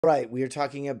Right, we are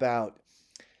talking about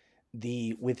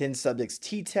the within subjects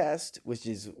t-test, which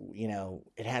is,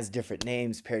 it has different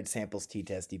names: paired samples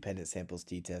t-test, dependent samples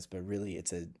t-test, but really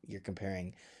you're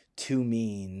comparing two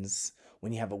means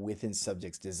when you have a within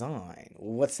subjects design.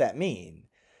 Well, what's that mean?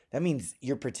 That means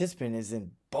your participant is in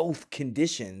both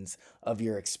conditions of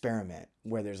your experiment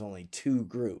where there's only two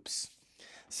groups.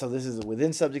 So this is a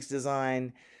within subjects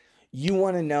design. You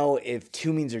want to know if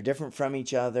two means are different from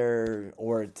each other,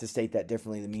 or to state that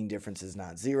differently, the mean difference is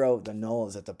not zero. The null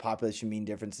is that the population mean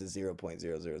difference is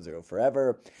 0.000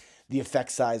 forever. The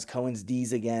effect size, Cohen's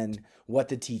d's again. What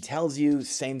the t tells you,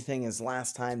 same thing as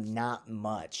last time, not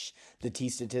much. The t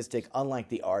statistic, unlike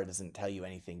the r, doesn't tell you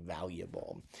anything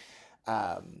valuable.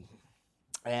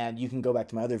 And you can go back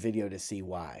to my other video to see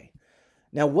why.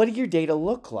 Now, what do your data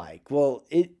look like? Well,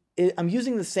 I'm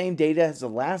using the same data as the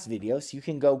last video, so you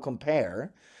can go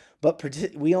compare. But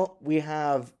we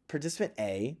have participant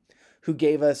A, who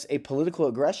gave us a political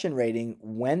aggression rating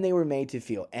when they were made to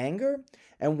feel anger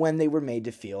and when they were made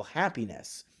to feel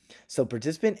happiness. So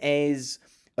participant A's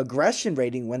aggression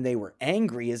rating when they were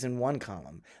angry is in one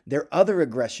column. Their other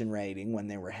aggression rating when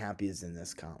they were happy is in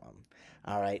this column.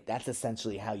 All right, that's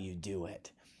essentially how you do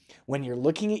it. When you're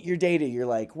looking at your data, you're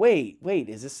like, wait,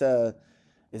 is this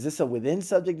a within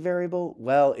subject variable?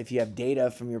 Well, if you have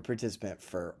data from your participant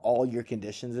for all your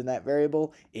conditions in that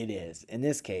variable, it is. In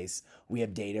this case, we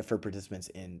have data for participants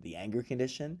in the anger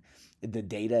condition. The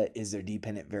data is their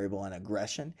dependent variable on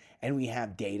aggression. And we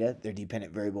have data, their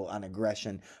dependent variable on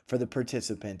aggression, for the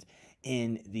participant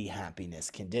in the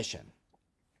happiness condition.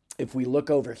 If we look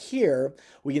over here,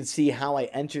 we can see how I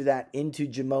enter that into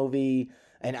Jamovi,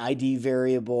 an ID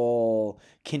variable,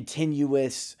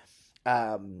 continuous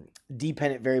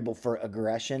dependent variable for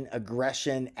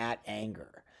aggression at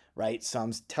anger, right? So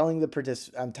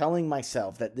I'm telling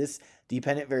myself that this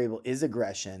dependent variable is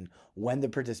aggression when the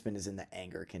participant is in the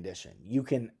anger condition. You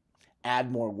can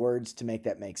add more words to make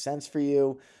that make sense for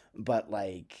you, but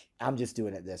I'm just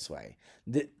doing it this way.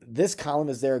 This column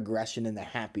is their aggression in the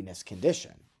happiness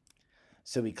condition.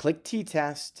 So we click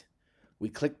t-test, we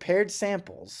click paired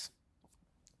samples,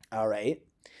 all right?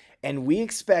 And we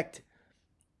expect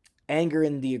anger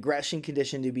in the aggression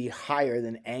condition to be higher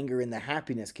than anger in the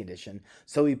happiness condition.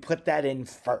 So we put that in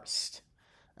first.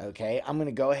 Okay, I'm going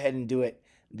to go ahead and do it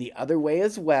the other way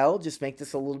as well. Just make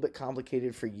this a little bit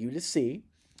complicated for you to see.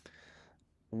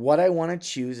 What I want to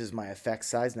choose is my effect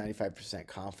size, 95%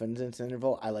 confidence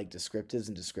interval. I like descriptives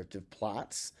and descriptive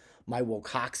plots. My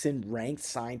Wilcoxon ranked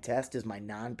sign test is my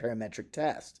non-parametric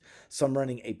test. So I'm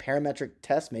running a parametric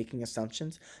test, making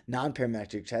assumptions,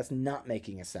 non-parametric test, not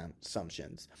making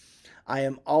assumptions. I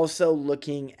am also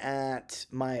looking at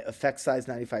my effect size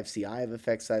 95CI of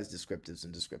effect size, descriptives,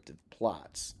 and descriptive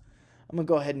plots. I'm going to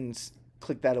go ahead and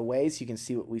click that away so you can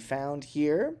see what we found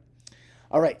here.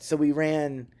 All right, so we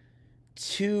ran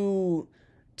two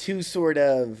t-tests.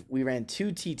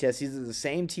 These are the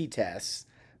same t-tests.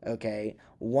 Okay,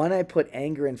 one I put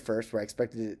anger in first, where I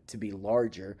expected it to be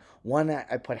larger. One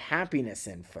I put happiness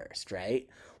in first, right?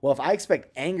 Well, if I expect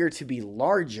anger to be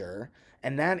larger,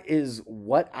 and that is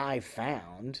what I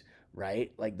found,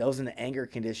 right? Like those in the anger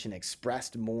condition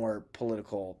expressed more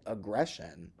political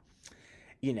aggression.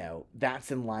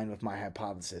 That's in line with my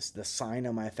hypothesis. The sign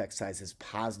on my effect size is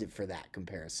positive for that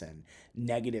comparison,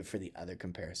 negative for the other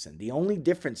comparison. The only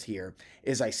difference here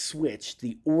is I switched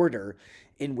the order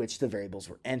in which the variables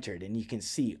were entered, and you can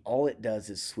see all it does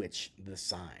is switch the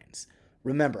signs.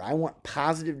 Remember, I want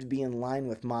positive to be in line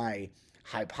with my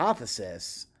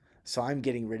hypothesis, so I'm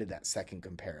getting rid of that second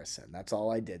comparison. That's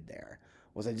all I did there.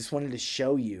 I just wanted to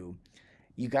show you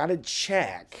got to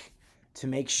check to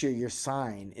make sure your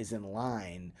sign is in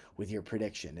line with your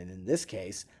prediction. And in this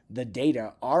case, the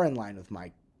data are in line with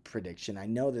my prediction. I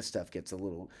know this stuff gets a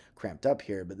little cramped up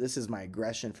here, but this is my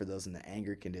aggression for those in the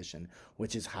anger condition,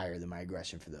 which is higher than my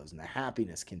aggression for those in the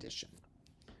happiness condition.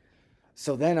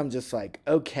 So then I'm just like,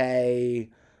 okay,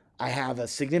 I have a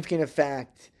significant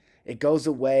effect. It goes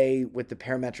away with the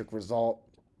parametric result.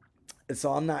 And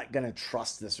so I'm not going to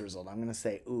trust this result. I'm going to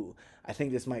say, ooh, I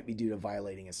think this might be due to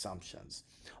violating assumptions.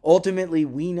 Ultimately,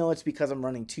 we know it's because I'm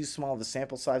running too small of the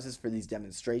sample sizes for these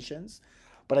demonstrations,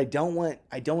 but I don't want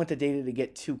the data to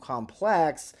get too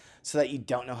complex so that you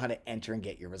don't know how to enter and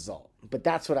get your result. But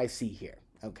that's what I see here,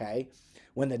 okay?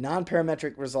 When the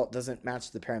non-parametric result doesn't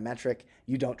match the parametric,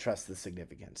 you don't trust the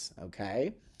significance,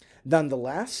 okay?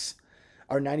 Nonetheless,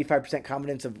 our 95%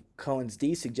 confidence of Cohen's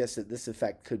d suggests that this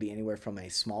effect could be anywhere from a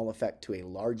small effect to a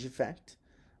large effect.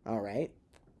 All right.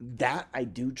 That I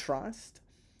do trust.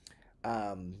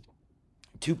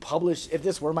 To publish, if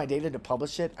this were my data to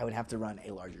publish it, I would have to run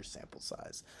a larger sample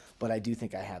size. But I do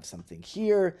think I have something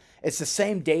here. It's the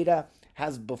same data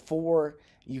as before.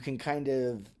 You can kind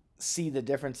of see the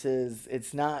differences.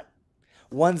 It's not,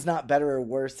 one's not better or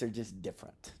worse, they're just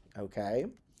different. Okay.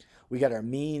 We got our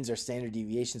means, our standard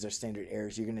deviations, our standard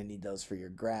errors. You're going to need those for your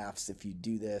graphs if you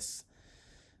do this.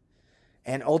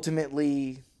 And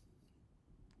ultimately,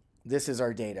 this is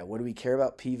our data. What do we care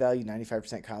about? P-value,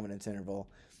 95% confidence interval.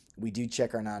 We do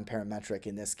check our non-parametric.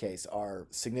 In this case, our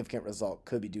significant result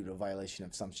could be due to a violation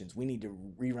of assumptions. We need to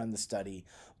rerun the study,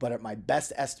 but at my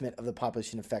best estimate of the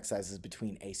population effect size is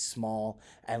between a small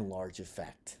and large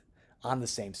effect on the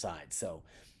same side. So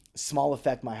small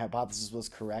effect, my hypothesis was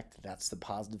correct. That's the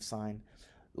positive sign.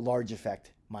 Large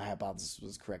effect, my hypothesis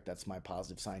was correct. That's my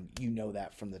positive sign. You know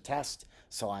that from the test.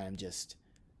 So I am just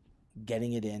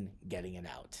getting it in, getting it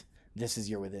out. This is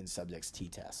your within subjects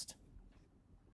t-test.